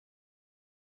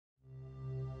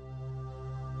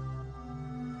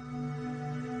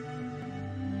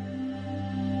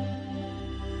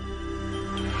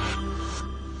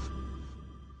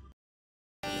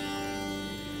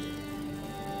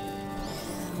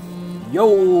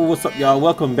Yo, what's up, y'all?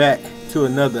 Welcome back to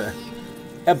another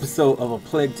episode of A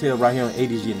Plague Tale right here on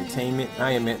ADG Entertainment.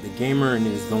 I am at the gamer and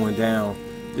it is going down.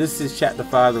 This is chapter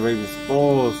 5, the RAVENS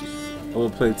SPOILS of A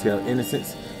Plague Tale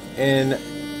Innocence. And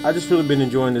I just really been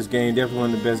enjoying this game. Definitely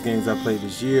one of the best games I played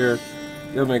this year.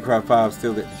 Devil May Cry 5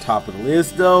 still at the top of the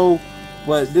list though.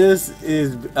 But this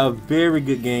is a very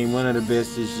good game, one of the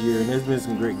best this year. And there's been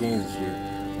some great games this year.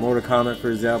 Mortal Kombat,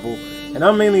 for example. And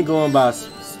I'm mainly going by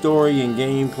story and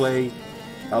gameplay.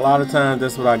 A lot of times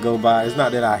that's what I go by. It's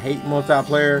not that I hate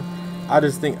multiplayer. I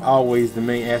just think always the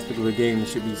main aspect of the game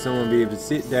should be someone be able to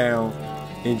sit down,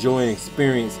 enjoy an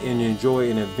experience, and enjoy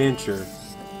an adventure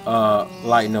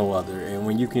like no other. And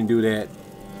when you can do that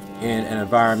in an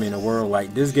environment, a world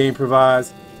like this game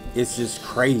provides, it's just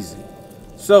crazy.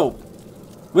 So,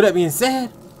 with that being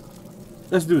said,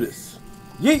 let's do this.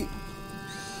 Yeet!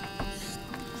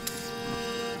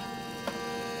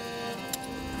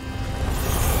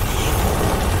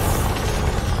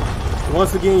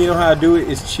 Once again, you know how I do it.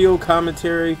 It's chill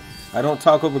commentary. I don't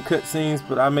talk over cutscenes,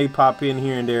 but I may pop in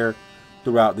here and there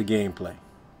throughout the gameplay.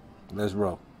 Let's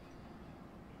roll.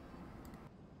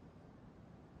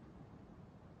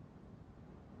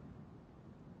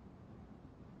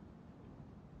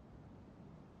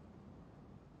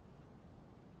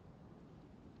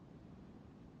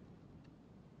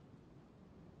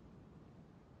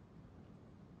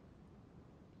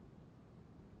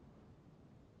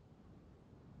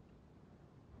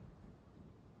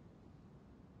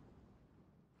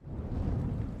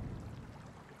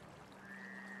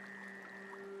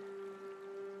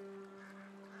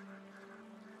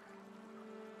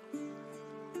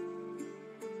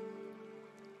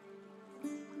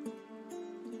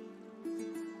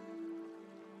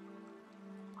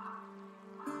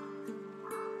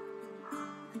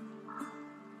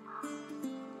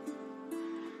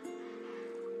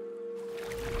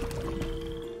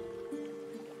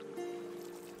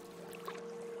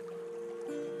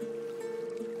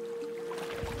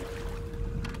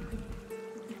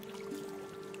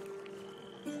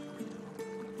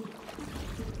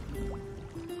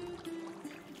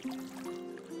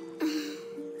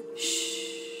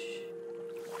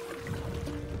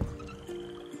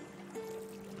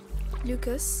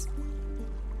 Lucas?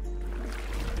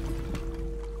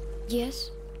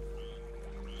 Yes?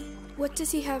 What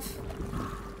does he have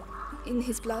in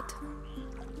his blood?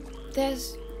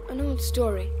 There's an old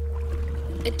story.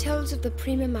 It tells of the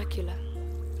Prima Macula.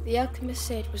 The alchemist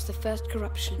said it was the first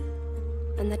corruption,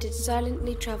 and that it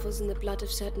silently travels in the blood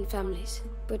of certain families.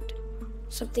 But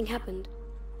something happened.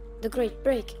 The Great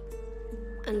Break,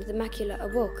 and the macula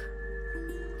awoke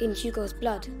in Hugo's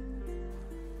blood.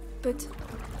 But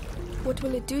what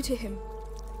will it do to him?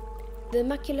 The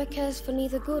macula cares for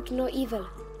neither good nor evil.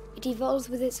 It evolves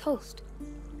with its host.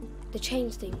 To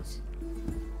change things.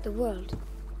 The world.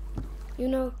 You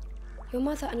know, your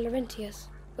mother and Laurentius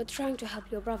were trying to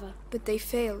help your brother. But they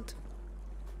failed.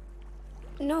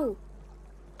 No.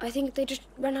 I think they just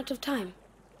ran out of time.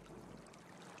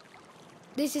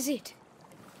 This is it.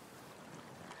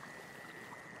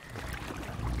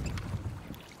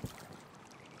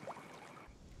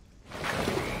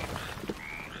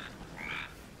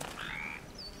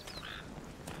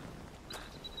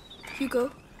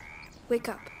 Hugo, wake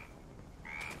up.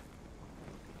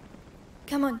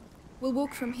 Come on, we'll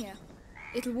walk from here.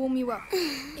 It'll warm you up.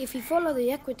 If we follow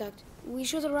the aqueduct, we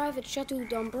should arrive at Chateau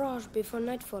d'Ambrage before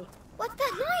nightfall. What's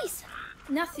that noise?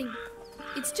 Nothing.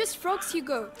 It's just frogs,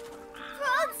 Hugo.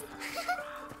 Frogs?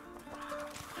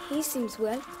 He seems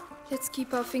well. Let's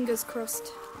keep our fingers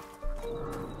crossed.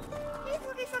 Hey,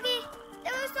 Froggy, Froggy.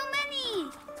 There are so many.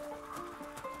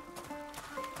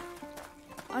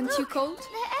 Aren't you cold?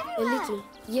 They're A everywhere. little,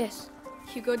 yes.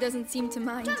 Hugo doesn't seem to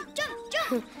mind. Jump, jump,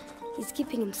 jump. He's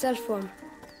keeping himself warm.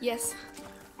 Yes,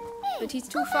 Hey, but he's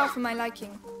too go far back. for my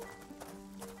liking.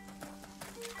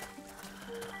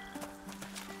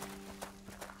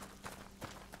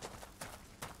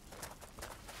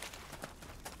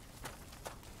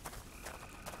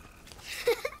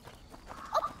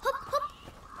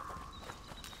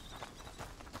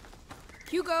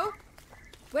 Hugo,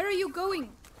 where are you going?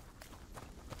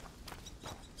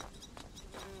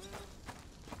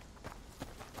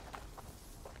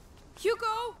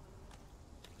 Hugo!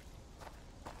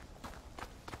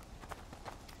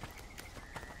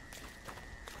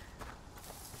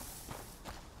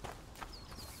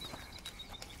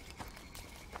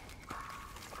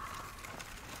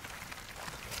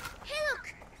 Hey,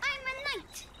 look. I'm a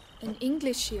knight. An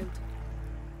English shield.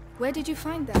 Where did you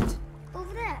find that?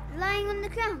 Over there, lying on the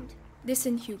ground.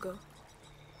 Listen, Hugo.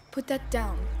 Put that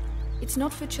down. It's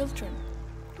not for children.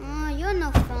 Oh, you're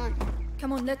no fun.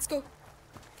 Come on, let's go.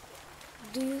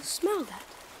 Do you smell that?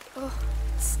 Oh,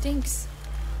 it stinks.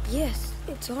 Yes,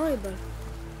 it's horrible.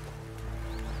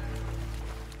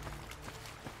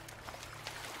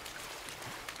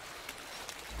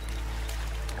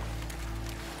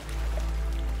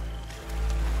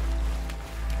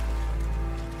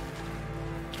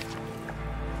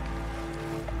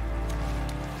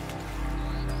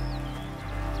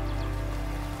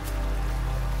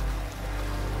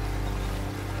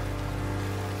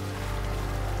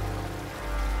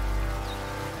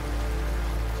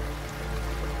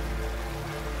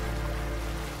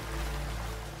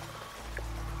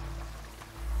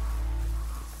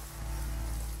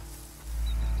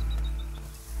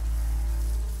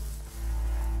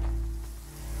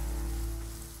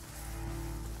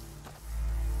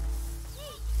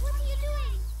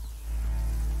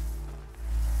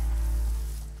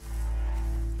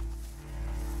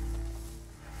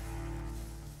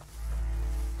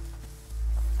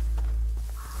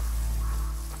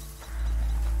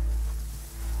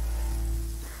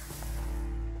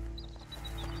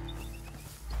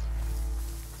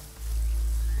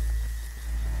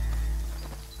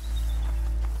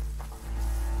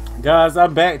 Guys, I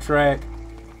backtrack.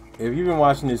 If you've been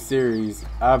watching this series,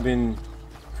 I've been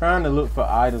trying to look for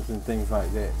items and things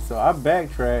like that. So I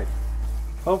backtrack.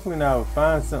 Hopefully now I'll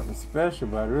find something special,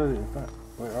 but I really didn't find.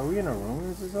 Wait, are we in a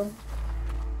ruins or something?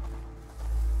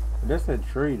 That's that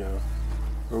tree though,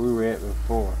 where we were at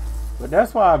before. But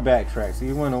that's why I backtrack. So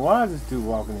you wonder, why is this dude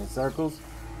walking in circles?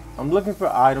 I'm looking for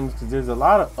items because there's a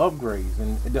lot of upgrades,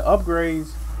 and the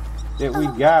upgrades that we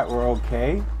got were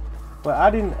okay. But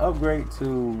I didn't upgrade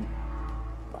to,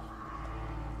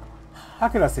 how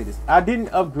can I say this? I didn't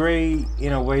upgrade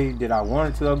in a way that I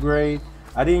wanted to upgrade.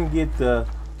 I didn't get the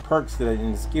perks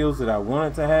and the skills that I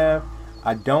wanted to have.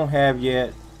 I don't have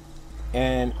yet.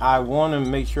 And I want to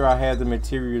make sure I have the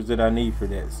materials that I need for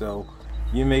that. So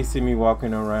you may see me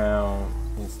walking around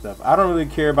and stuff. I don't really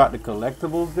care about the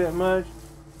collectibles that much.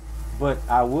 But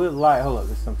I would like, hold up,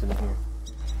 there's something in here.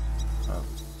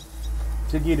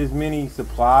 To get as many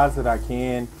supplies that I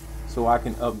can so I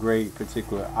can upgrade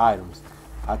particular items.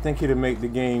 I think it'll make the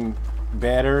game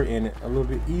better and a little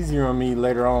bit easier on me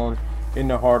later on in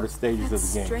the harder stages of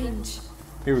the game. Strange.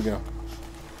 Here we go.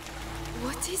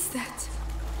 What is that?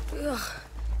 Ugh,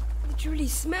 it really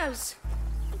smells.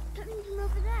 It's coming from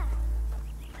over there.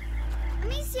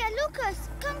 Amicia, Lucas,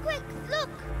 come quick, look.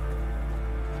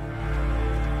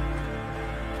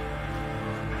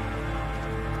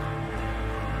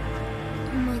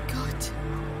 Oh my god.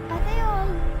 Are they all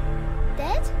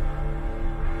dead?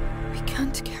 We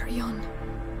can't carry on.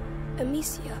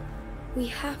 Amicia, we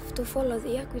have to follow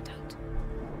the aqueduct.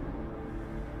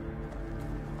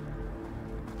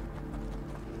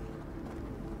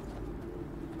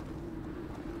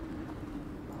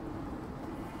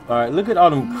 Alright, look at all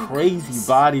them crazy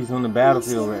bodies on the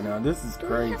battlefield right now. This is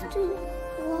crazy. Do we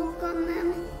have to walk on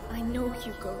them? I know,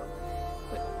 Hugo.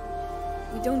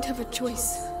 But we don't have a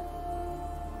choice.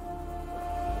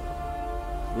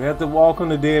 We have to walk on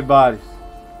the dead bodies.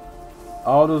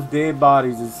 All those dead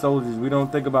bodies as soldiers. We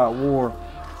don't think about war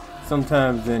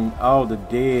sometimes and all the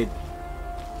dead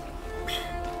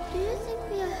Do you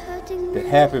think we are hurting that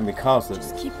them? happened because of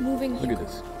Just it. keep moving, Look Hugo. at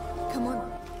this. Come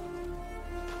on.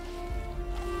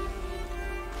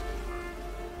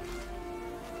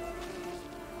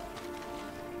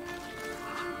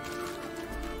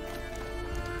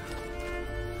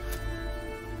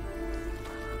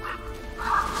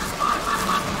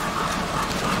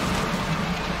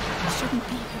 Shouldn't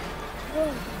be here.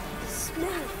 Oh, the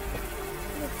smell.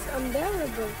 It's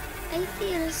unbearable. I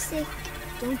feel sick.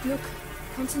 Don't look.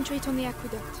 Concentrate on the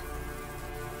aqueduct.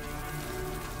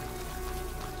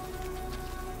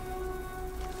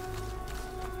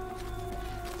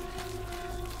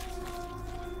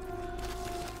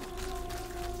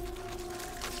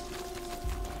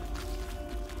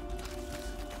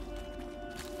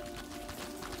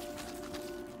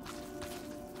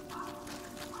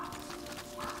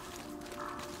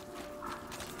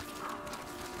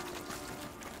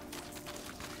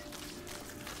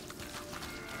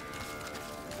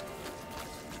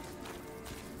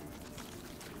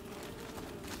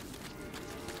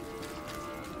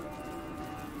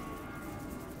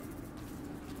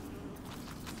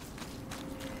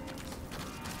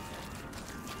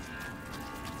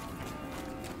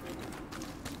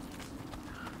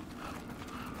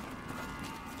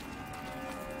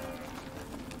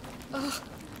 Ugh,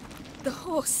 the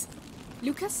horse.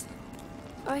 Lucas?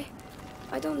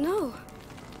 I don't know.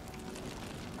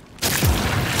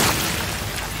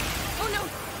 Oh no!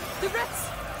 The rats!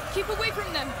 Keep away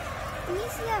from them!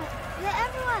 Amicia, they're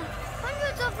everywhere.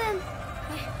 Hundreds of them.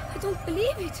 I don't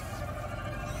believe it.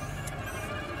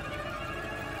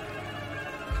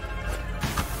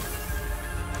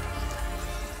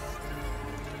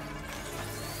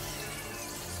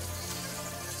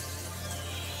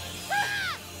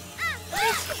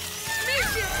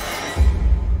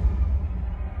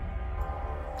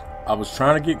 I was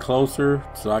trying to get closer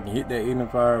so I can hit that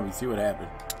ignifier and see what happened.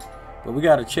 But we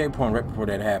got a checkpoint right before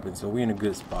that happened, so we're in a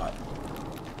good spot.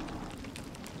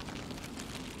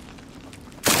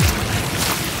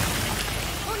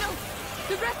 Oh no!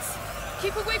 The rats!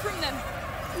 Keep away from them!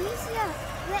 Amicia,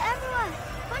 they're everywhere.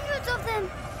 Hundreds of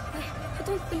them. I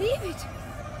don't believe it.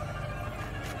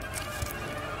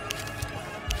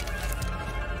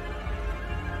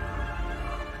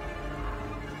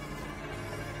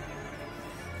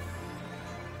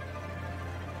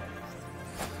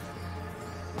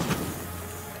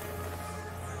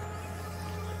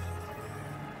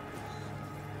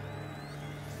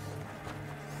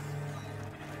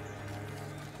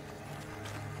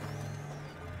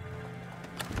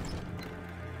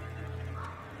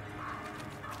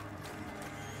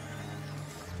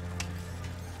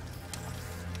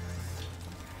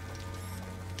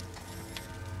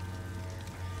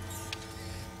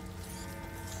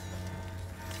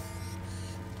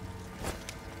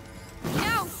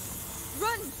 Now!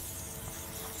 Run!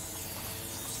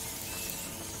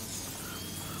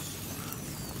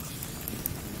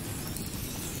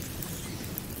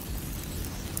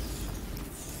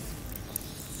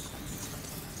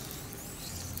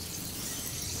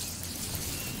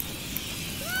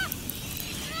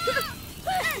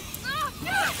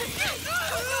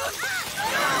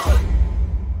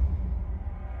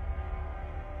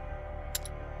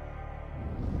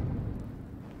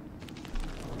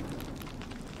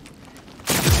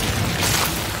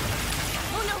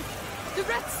 Oh no! The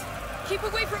rats! Keep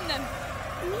away from them!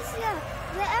 Amicia,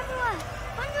 they're everywhere.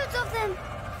 Hundreds of them.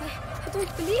 I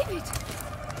don't believe it.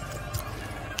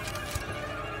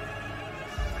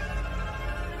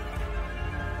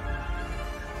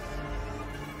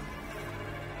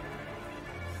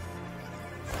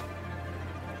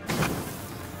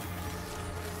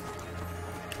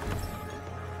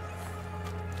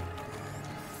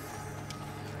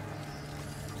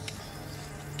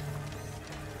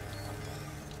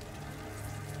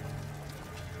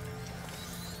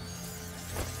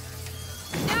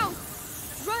 Now!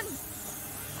 Run!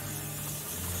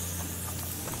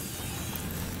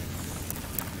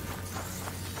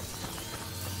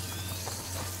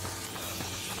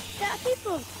 There are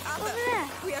people over there.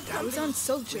 We have those on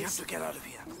soldiers. We have to get out of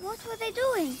here. What were they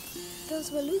doing?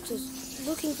 Those were looters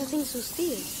looking for things to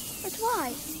steal. But why?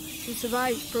 To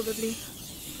survive, probably.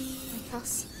 Like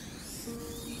us.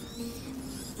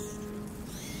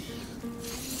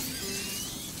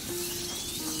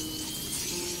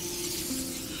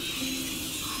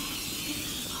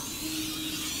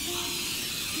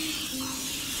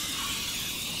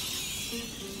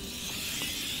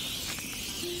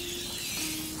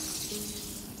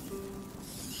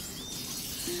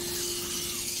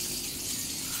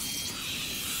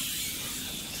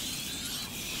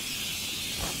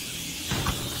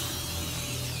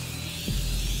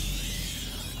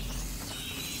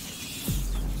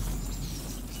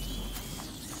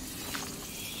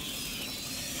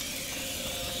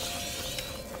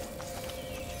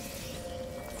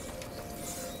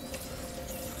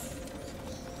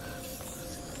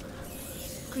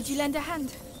 Could you lend a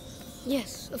hand?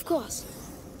 Yes, of course.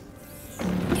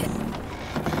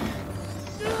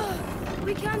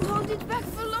 We can't hold it back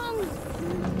for long.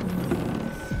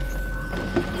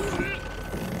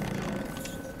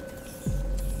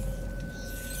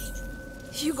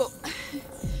 Hugo,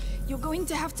 you're going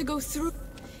to have to go through.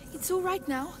 It's all right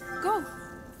now. Go.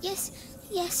 Yes,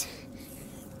 yes.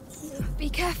 Be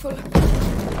careful.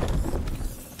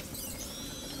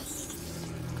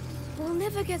 We'll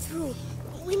never get through.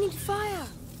 We need fire.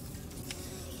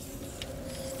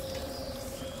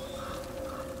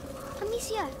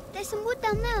 Amicia, there's some wood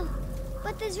down there.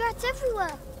 But there's rats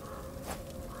everywhere.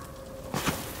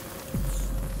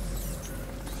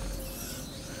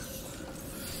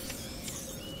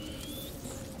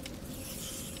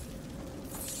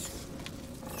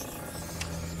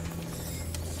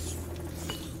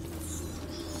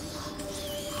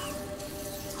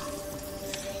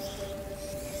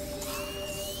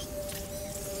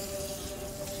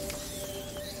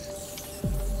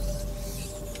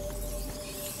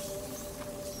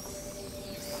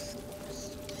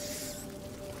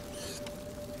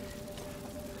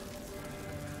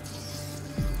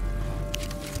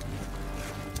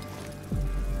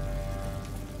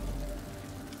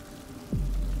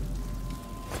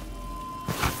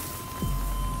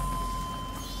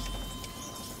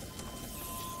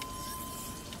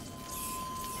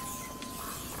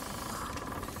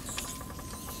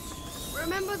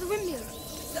 windmill.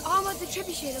 The arm of the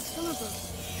trebuchet looks vulnerable.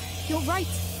 You're right.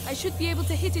 I should be able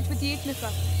to hit it with the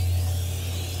ignifer.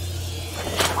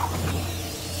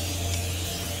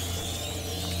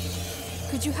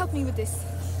 Could you help me with this?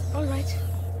 All right.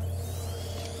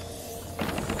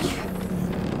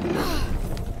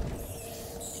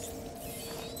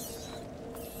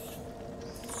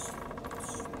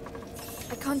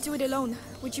 I can't do it alone.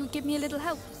 Would you give me a little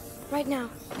help? Right now.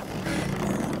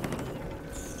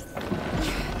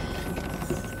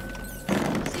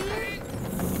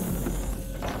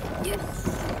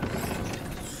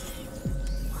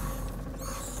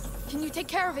 Can you take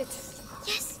care of it?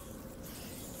 Yes.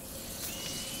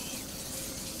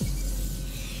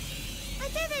 I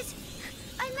did it.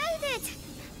 I made it.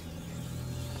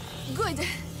 Good.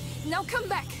 Now come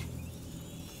back.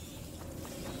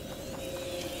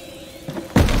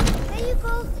 There you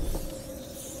go.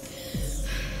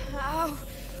 Ow,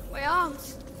 my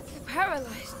arms. They're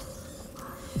paralyzed.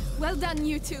 Well done,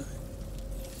 you two.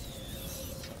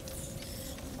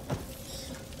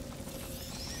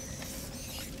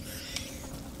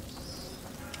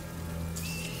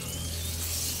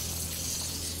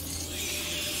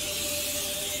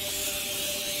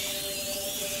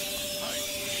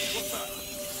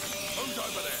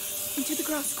 Into the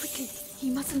grass, quickly. He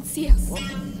mustn't see us.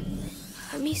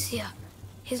 Amicia,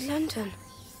 his lantern.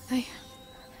 I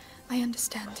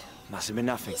understand. Must have been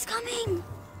nothing. He's coming.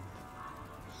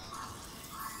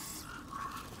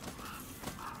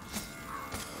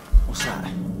 What's that?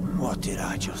 What did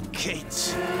I just...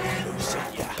 Kids! Who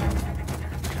sent ya?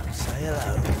 Come say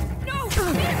hello. No!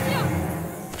 Amicia!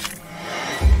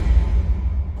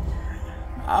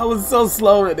 I was so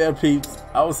slow at that, peeps.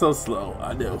 I was so slow.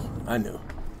 I knew.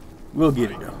 We'll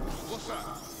get it though. What's that?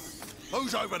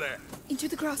 Who's over there? Into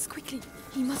the grass, quickly.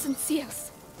 He mustn't see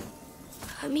us.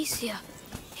 Amicia,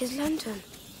 his lantern.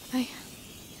 I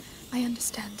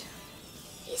understand.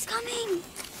 He's coming.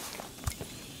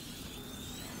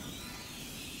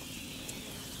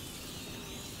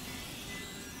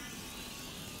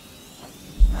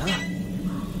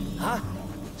 Huh?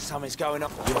 Something's going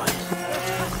on. You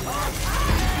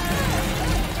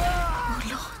Oh,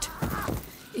 Lord.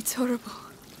 It's horrible.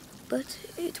 But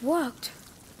it worked.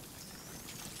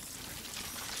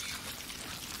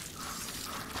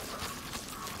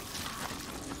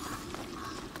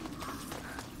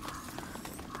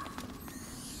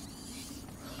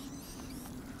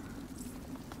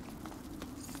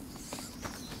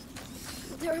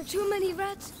 There are too many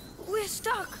rats. We're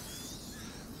stuck.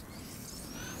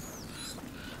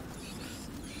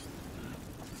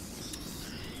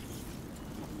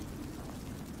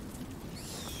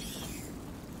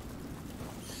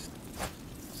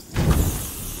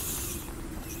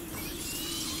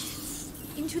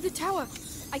 Into the tower.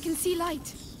 I can see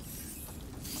light.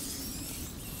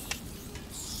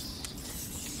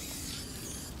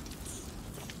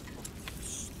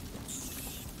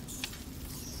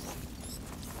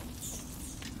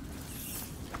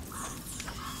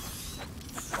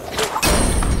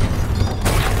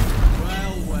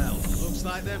 Well, looks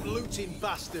like them looting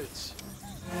bastards.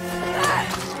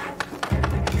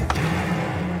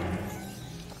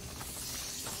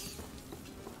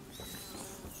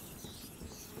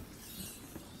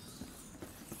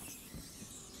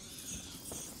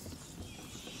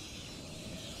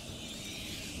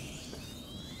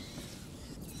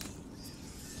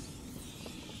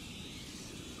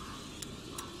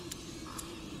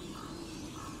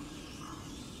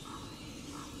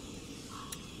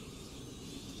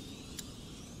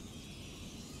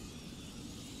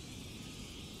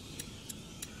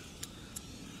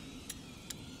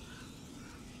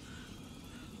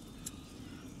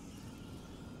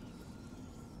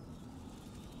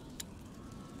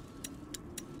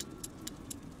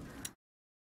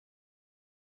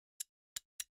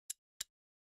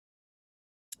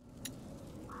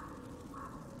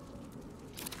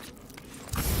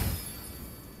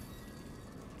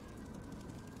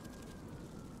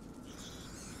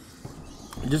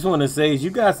 I just want to say, as you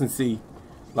guys can see,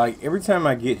 like every time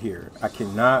I get here, I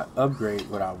cannot upgrade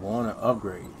what I want to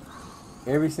upgrade.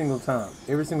 Every single time.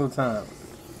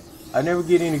 I never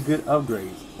get any good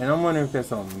upgrades. And I'm wondering if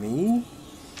that's on me,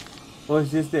 or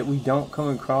it's just that we don't come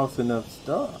across enough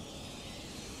stuff.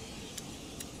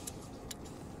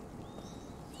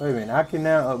 Wait a minute, I can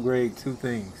now upgrade 2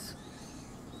 things.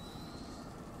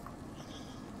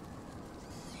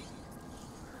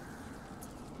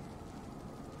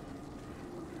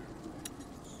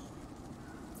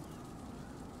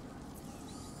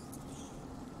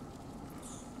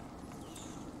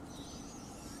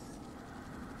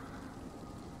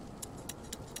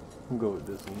 I'll go with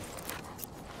this one.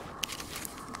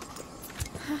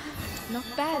 Not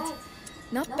bad.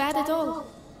 Not bad at all.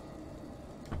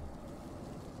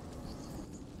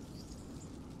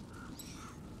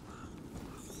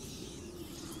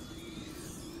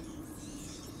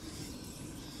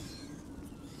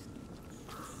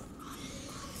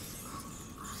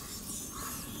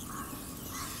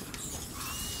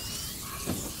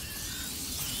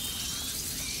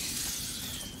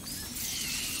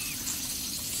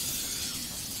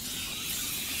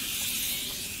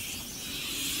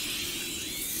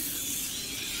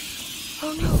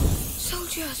 Oh no,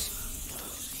 soldiers!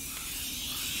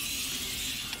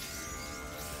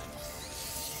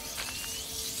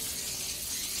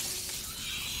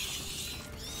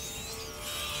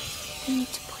 We need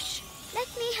to push. Let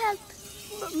me help.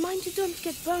 But mind you don't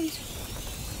get burned.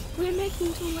 We're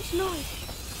making too much noise.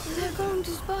 They're going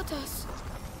to spot us.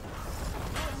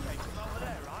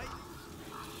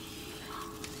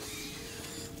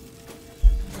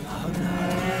 Oh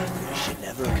no, you should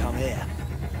never have come here.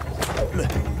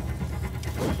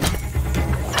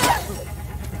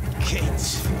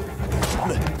 Kids.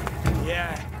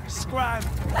 Yeah, scram.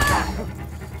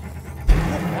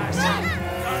 That's it.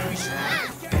 Don't be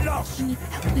shy. Get lost. You need to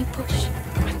help me push.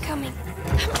 I'm coming.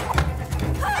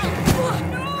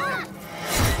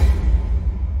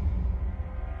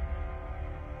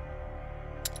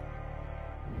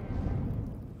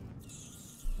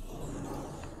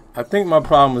 I think my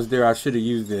problem was there. I should have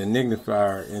used the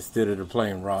ignifier instead of the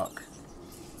plain rock.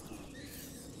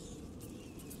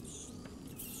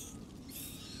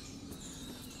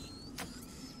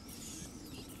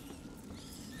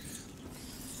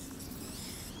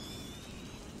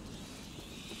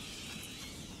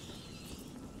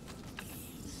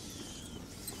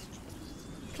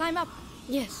 Climb up.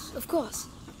 Yes, of course.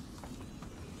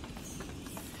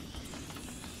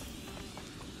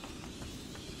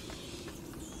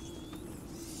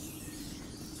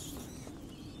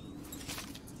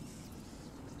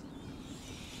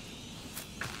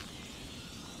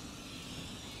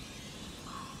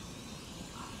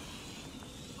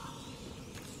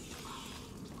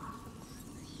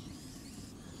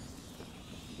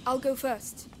 I'll go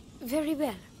first. Very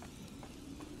well.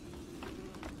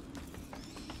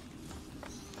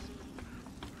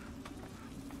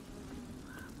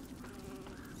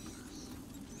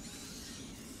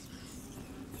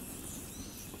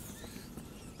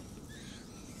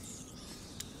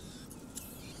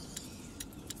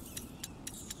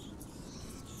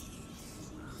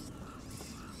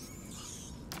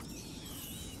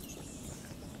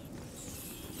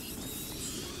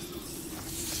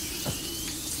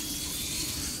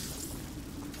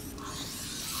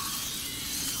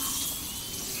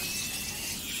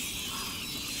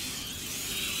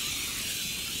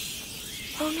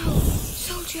 Oh no,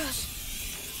 soldiers!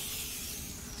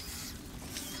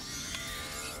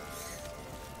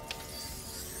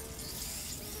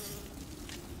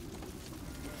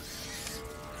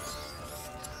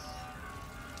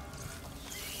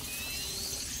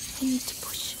 We need to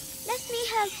push. Let me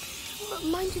help. But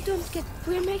mind you don't get...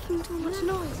 We're making too much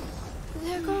noise.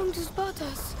 They're going to spot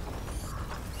us.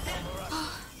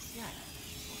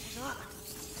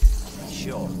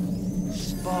 Sure.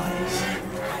 Spies.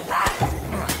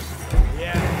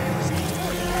 Yeah.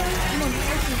 Come on,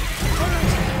 help me. All right.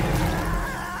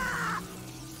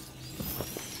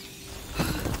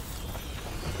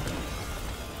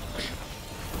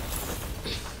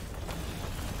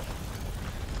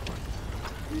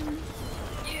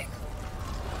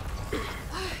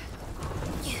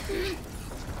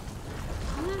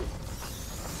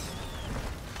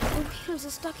 The wheels are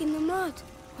stuck in the mud.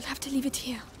 We'll have to leave it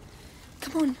here.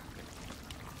 Come on.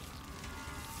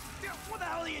 What the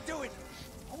hell are you doing?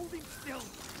 Hold him still.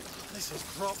 This is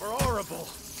proper horrible.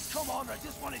 Come on, I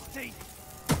just want his teeth.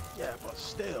 Yeah, but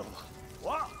still.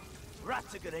 What?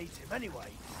 Rats are gonna eat him anyway.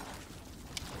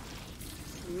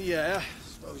 Yeah,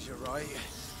 suppose you're right.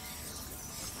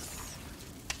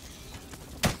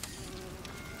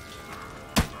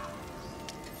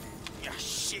 Yeah,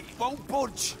 shit, he won't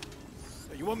budge.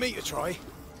 You want me to try?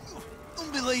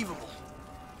 Unbelievable.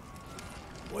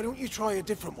 Why don't you try a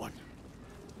different one?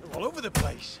 They're all over the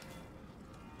place.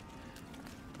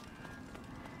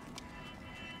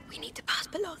 We need to pass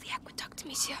below the aqueduct,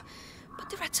 monsieur. But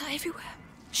the rats are everywhere.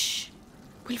 Shh.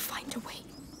 We'll find a way.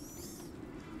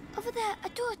 Over there, a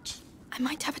torch. I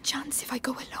might have a chance if I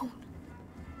go alone.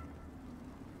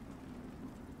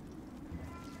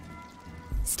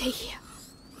 Stay here.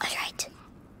 All right.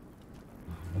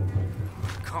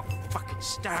 Can't fucking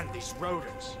stand these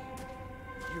rodents.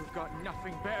 You've got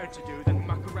nothing better to do than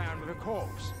muck around with a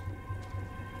corpse.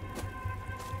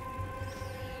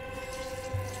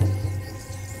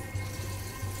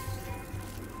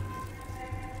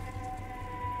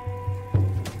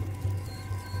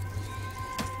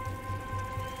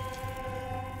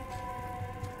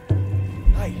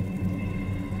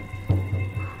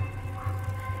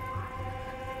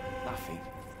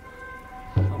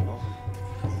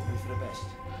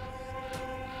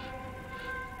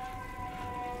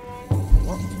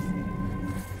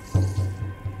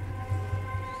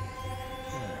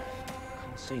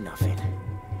 See nothing.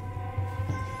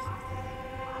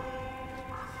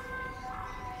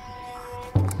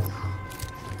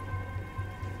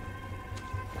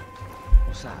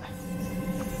 What's that?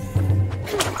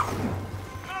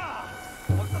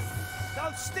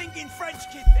 Those stinking French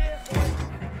kids here, boys!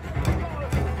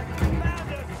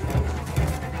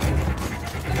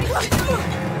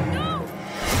 No!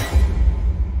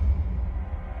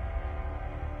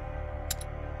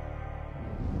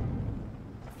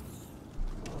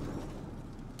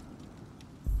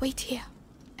 Wait here.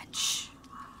 And shh.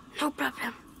 No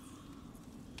problem.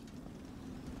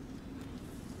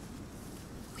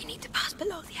 We need to pass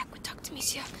below the aqueduct,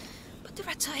 monsieur. But the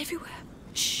rats are everywhere.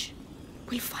 Shh.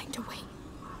 We'll find a way.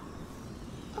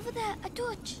 Over there, a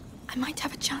torch. I might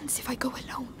have a chance if I go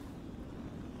alone.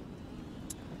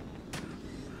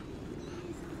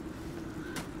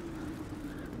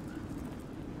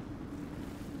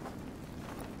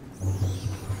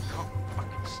 Can't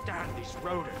fucking stand these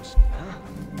rodents.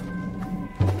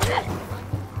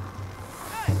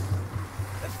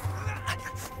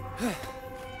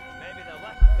 Maybe they'll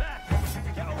let back.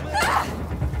 Get over there.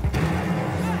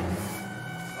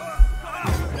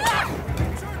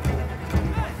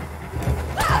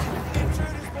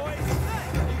 Intruders, boys.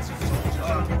 Need some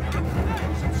soldiers.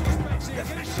 Some suspects here.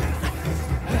 Get a shot.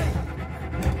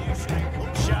 You should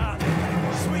look sharp.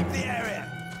 Sweep the area.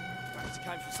 Perhaps it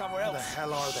came from somewhere else. Where the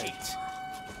hell are they? Shit.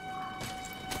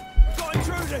 We've got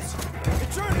intruders.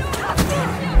 Intruders.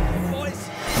 Boys.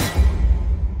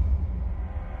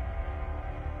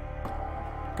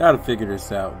 Gotta figure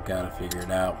this out. Gotta figure it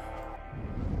out.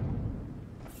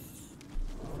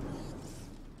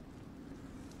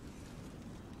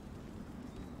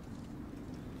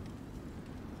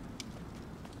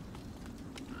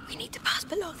 We need to pass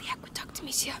below the aqueduct,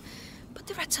 monsieur. But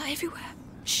the rats are everywhere.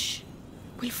 Shh.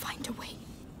 We'll find a way.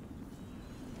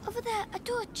 Over there, a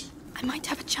torch. I might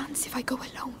have a chance if I go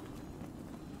alone.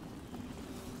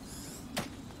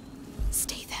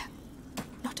 Stay there.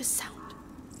 Not a sound.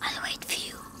 I'll wait for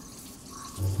you.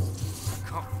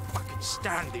 Can't fucking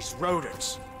stand these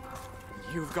rodents.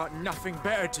 You've got nothing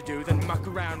better to do than muck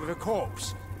around with a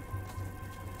corpse.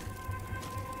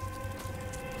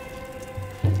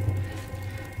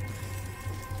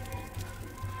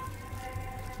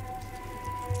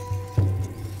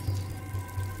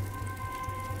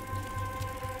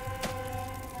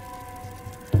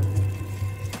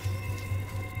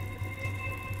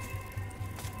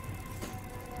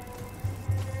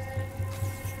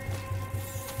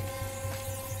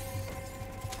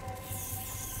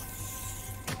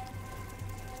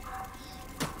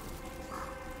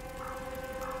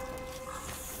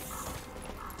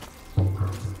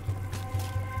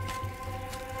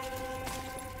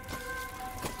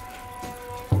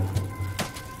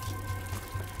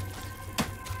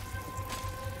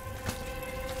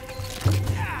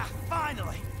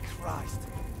 Finally! Christ.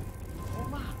 Oh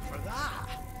man, for that?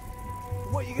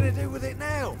 What are you gonna do with it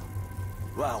now?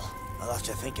 Well, I'll have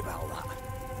to think about that.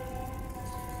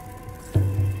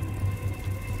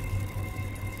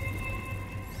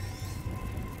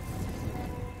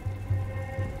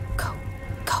 Go.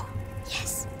 Go.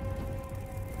 Yes.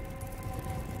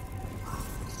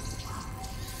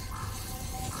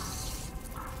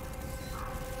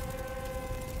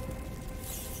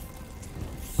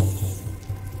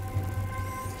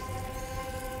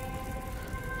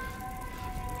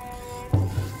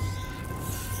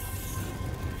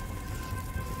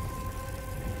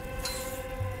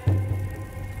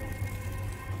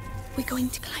 We're going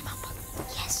to climb up.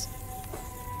 Yes.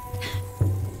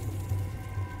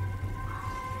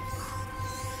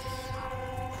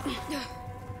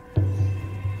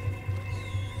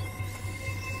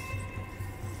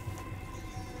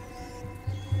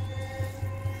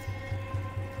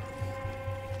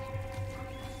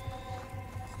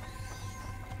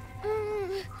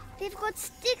 They've got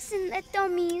sticks in their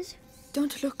dummies.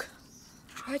 Don't look.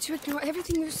 Try to ignore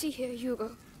everything you see here,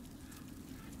 Hugo.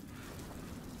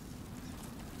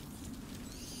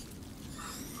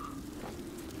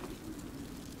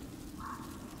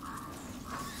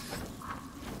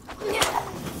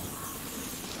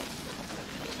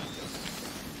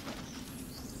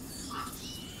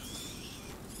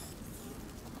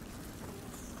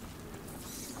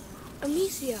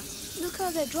 Amicia, look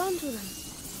how they're drawn to them.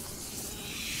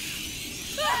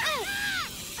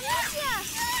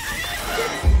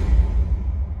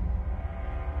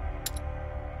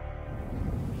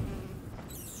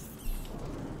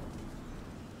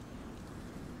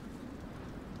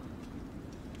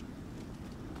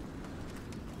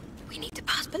 We need to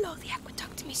pass below the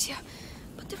aqueduct, monsieur.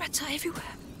 But the rats are everywhere.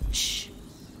 Shh.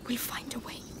 We'll find a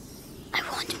way. I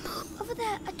want to move. Over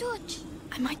there, a torch.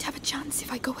 I might have a chance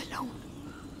if I go alone.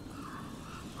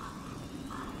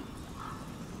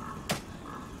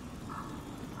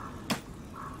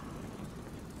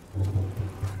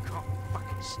 I can't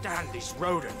fucking stand these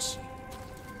rodents.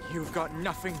 You've got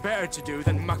nothing better to do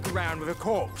than muck around with a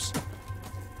corpse.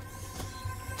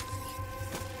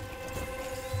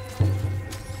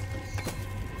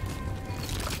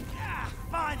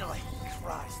 Finally!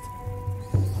 Christ.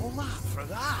 All that for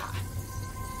that?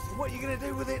 And what are you gonna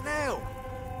do with it now?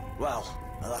 Well,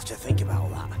 I'll have to think about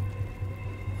that.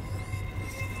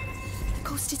 The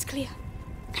coast is clear.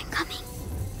 I'm coming.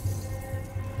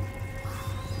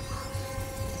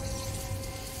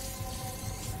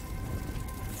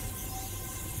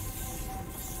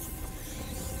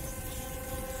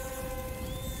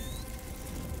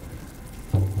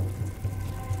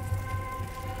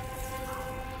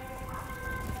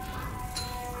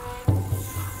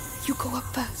 You go up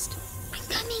first. I'm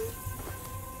coming.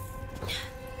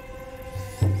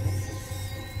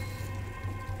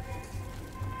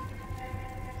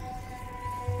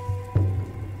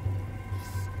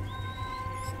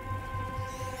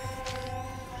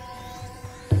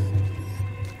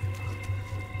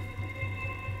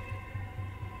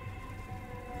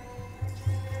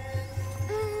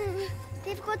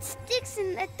 They've got sticks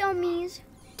in their dummies.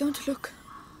 Don't look.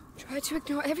 Try to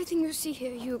ignore everything you see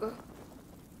here, Hugo.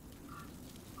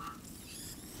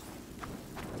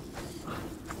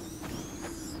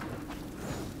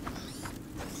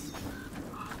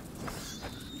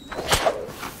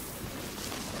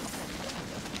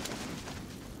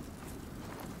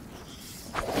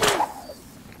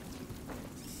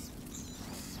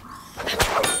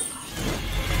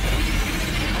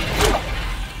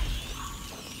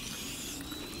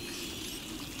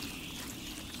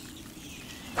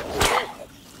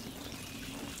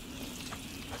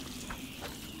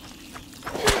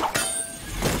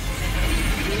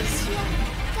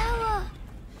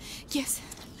 Yes,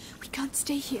 we can't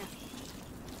stay here.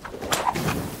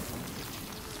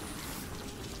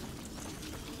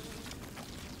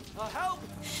 Help!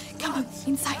 Come on,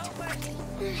 inside.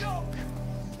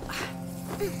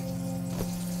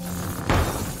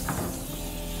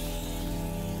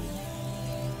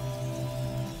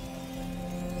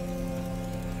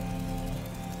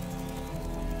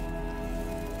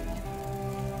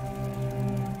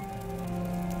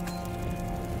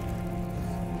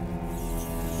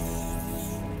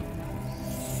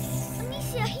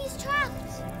 Amicia, he's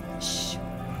trapped. Shh.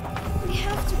 We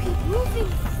have to keep moving.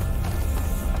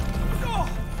 Oh,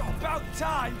 about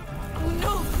time! Oh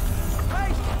no!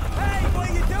 Hey! Hey, what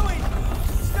are you doing?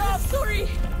 Stop! Sorry!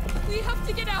 We have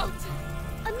to get out!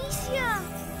 Amicia!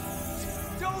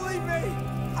 Don't leave me!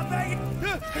 I'm begging!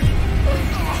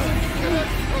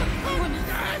 Come on,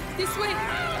 this way!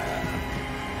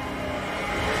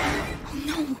 Oh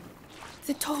no!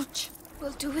 The torch!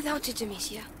 We'll do without it,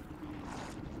 Amicia.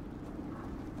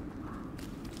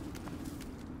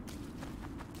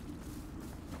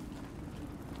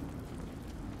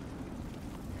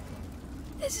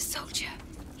 There's a soldier.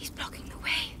 He's blocking the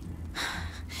way.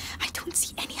 I don't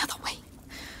see any other way.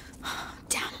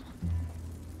 Damn.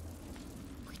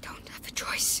 We don't have a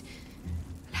choice.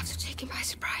 We'll have to take him by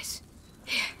surprise.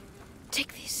 Here,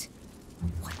 take this.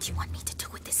 What do you want me to do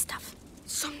with this stuff?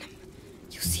 Some them.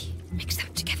 You see, mix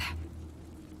them together.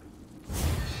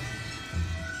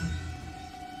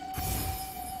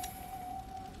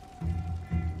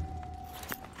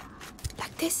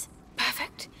 Like this?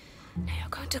 Perfect. Now you're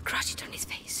going to crush it on his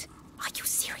face. Are you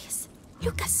serious?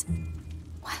 Lucas!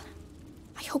 Well,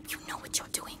 I hope you know what you're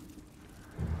doing.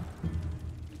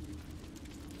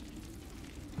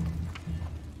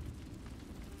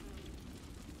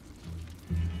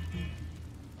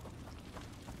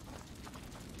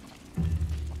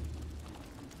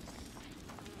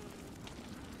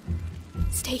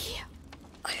 Stay here.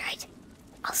 All right,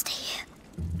 I'll stay here.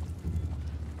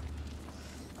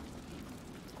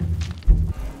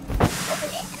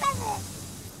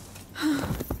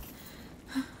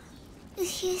 Is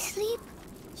he asleep?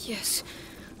 Yes,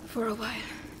 for a while.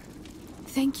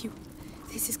 Thank you.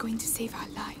 This is going to save our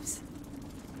lives.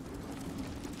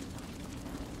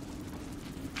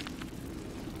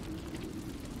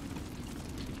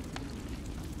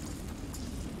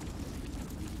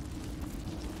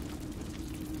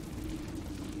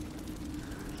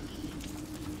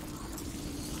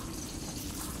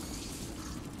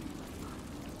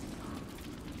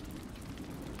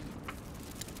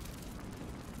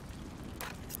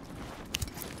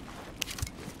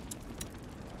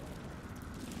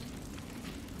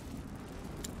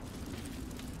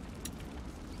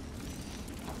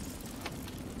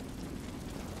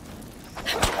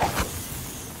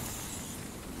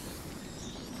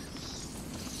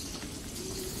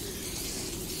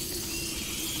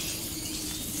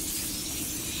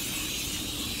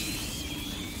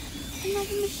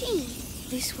 another machine?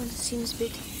 This one seems a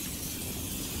bit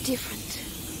different.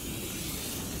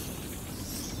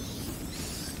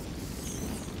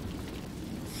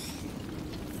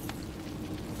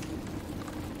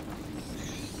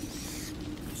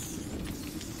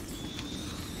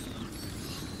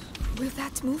 Will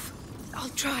that move? I'll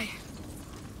try.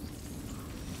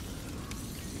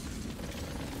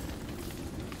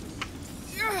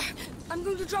 I'm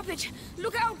going to drop it.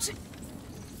 Look out!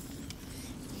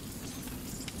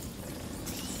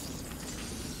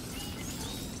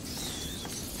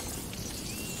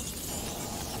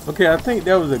 Okay, I think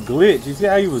that was a glitch. You see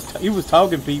how he was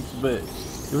talking peeps, but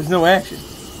there was no action.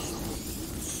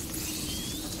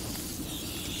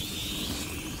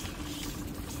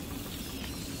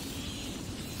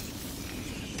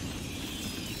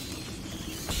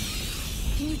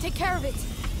 Can you take care of it?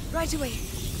 Right away.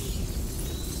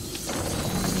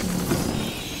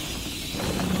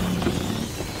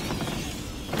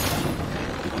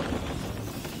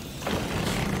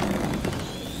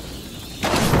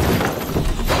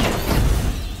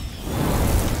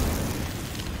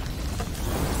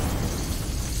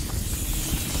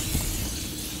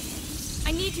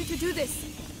 I need you to do this.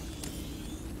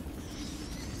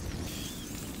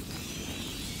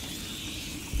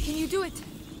 Can you do it?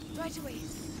 Right away.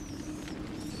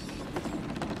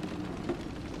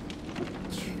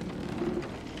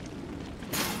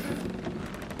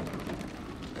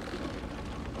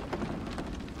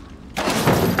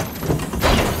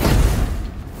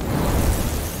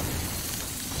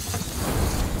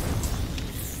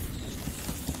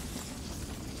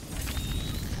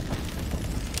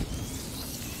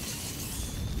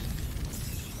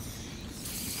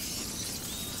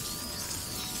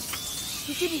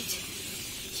 You did it.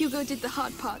 Hugo did the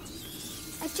hard part.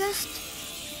 I just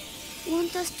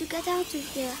want us to get out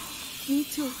of here. Me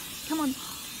too. Come on,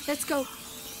 let's go.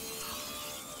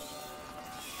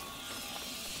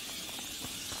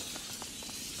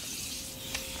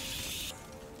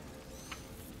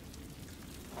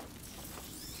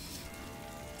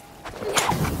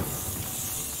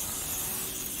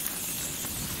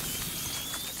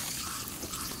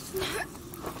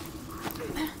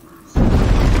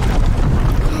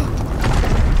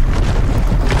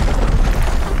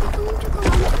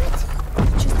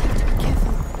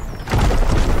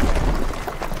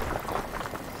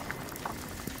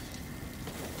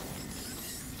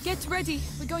 Get ready.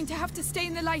 We're going to have to stay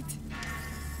in the light.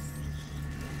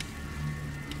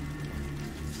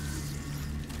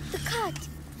 The cart.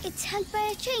 It's held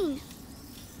by a chain.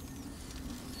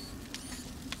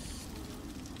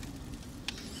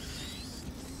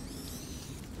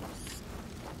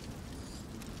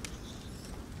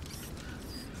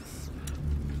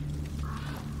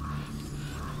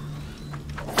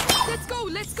 Let's go,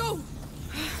 let's go.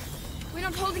 We're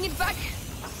not holding it back.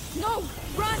 No,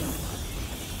 run.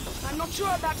 I'm not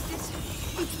sure about this.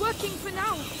 It's working for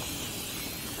now.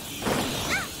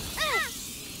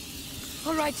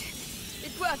 All right,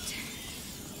 it worked.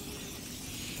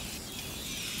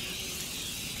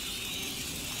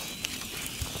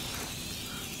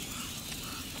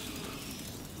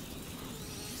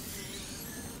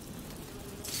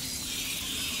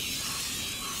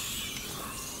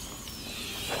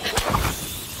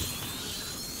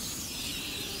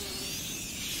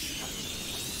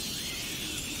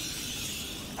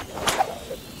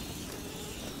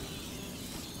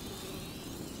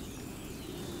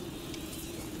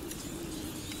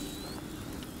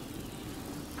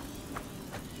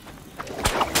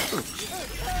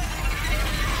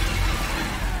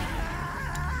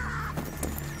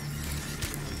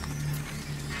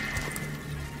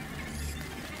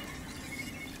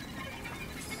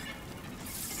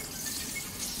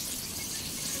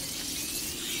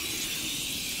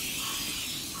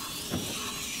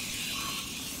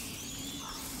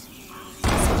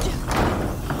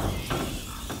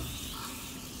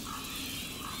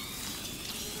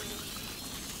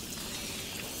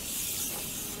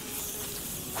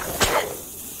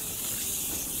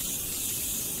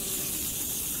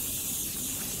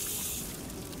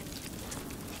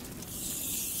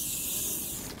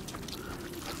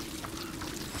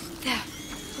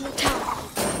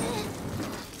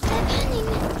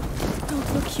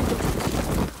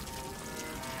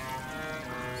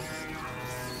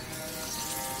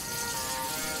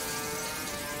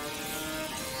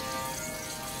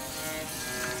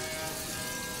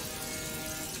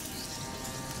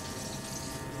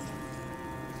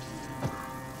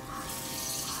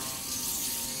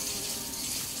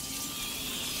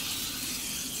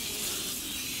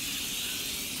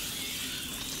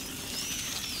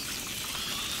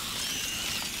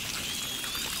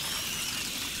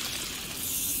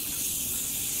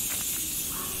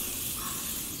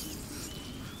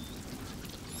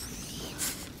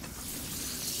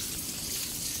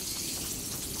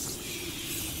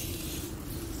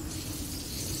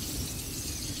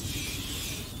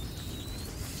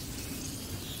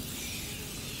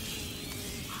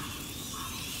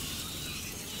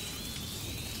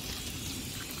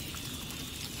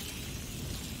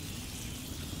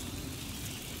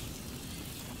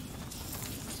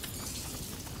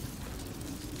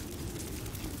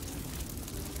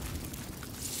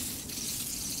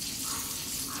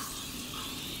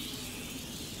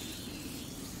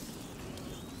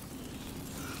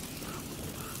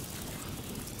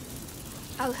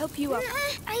 I'll help you up.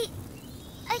 I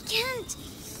can't.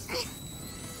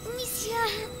 Monsieur,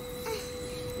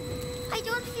 I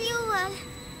don't feel well.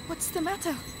 What's the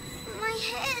matter? My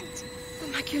head. The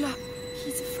macula.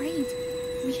 He's afraid.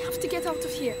 We have to get out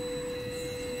of here.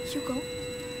 Hugo.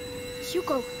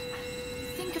 Hugo.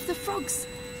 Think of the frogs.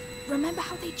 Remember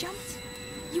how they jumped?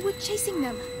 You were chasing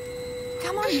them.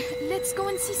 Come on, let's go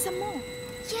and see some more.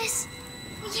 Yes.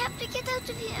 We have to get out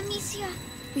of here, Amicia.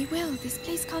 We will. This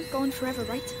place can't go on forever,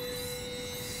 right?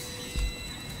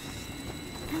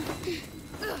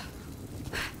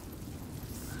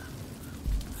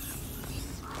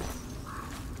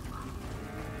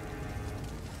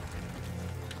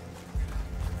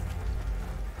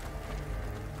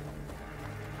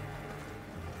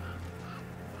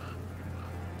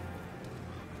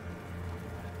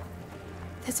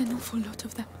 There's an awful lot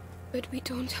of them. But we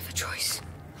don't have a choice.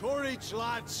 Courage,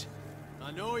 lads.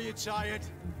 I know you're tired.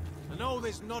 I know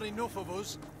there's not enough of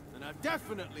us. And I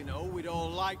definitely know we'd all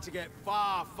like to get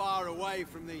far, far away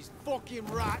from these fucking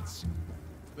rats.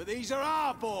 But these are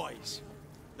our boys.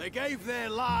 They gave their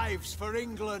lives for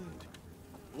England.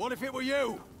 What if it were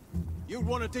you? You'd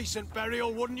want a decent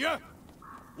burial, wouldn't you?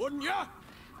 Wouldn't you?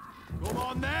 Come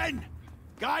on then!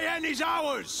 Guyenne is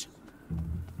ours!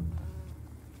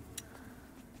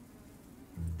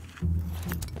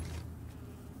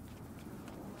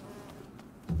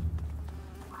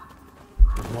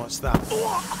 What's that?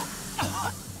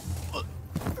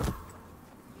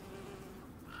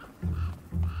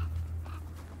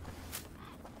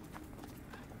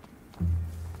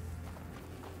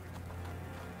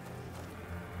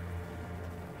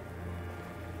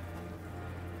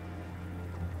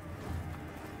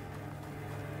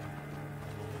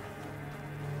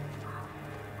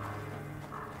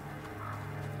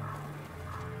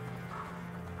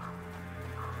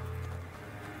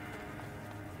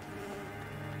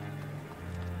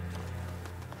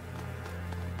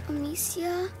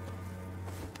 Amicia,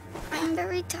 I'm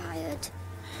very tired.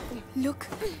 Look,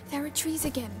 there are trees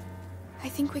again. I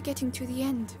think we're getting to the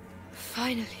end.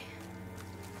 Finally.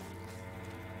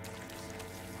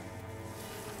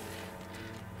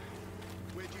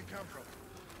 Where'd you come from?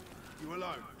 You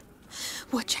alone?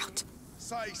 Watch out.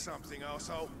 Say something,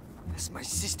 arsehole. That's my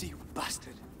sister, you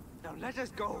bastard. Now let us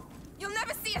go. You'll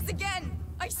never see us again!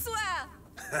 I swear!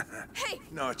 Hey!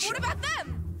 Not what about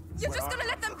them? You're just gonna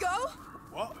let them go?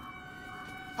 What?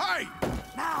 Hey!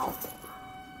 Now!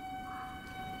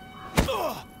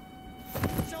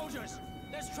 Soldiers,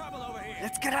 there's trouble over here.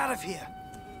 Let's get out of here.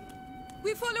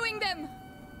 We're following them!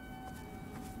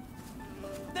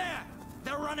 There!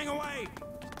 They're running away!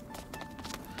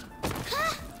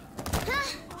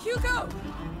 Hugo!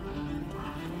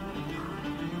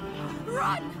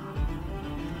 Run!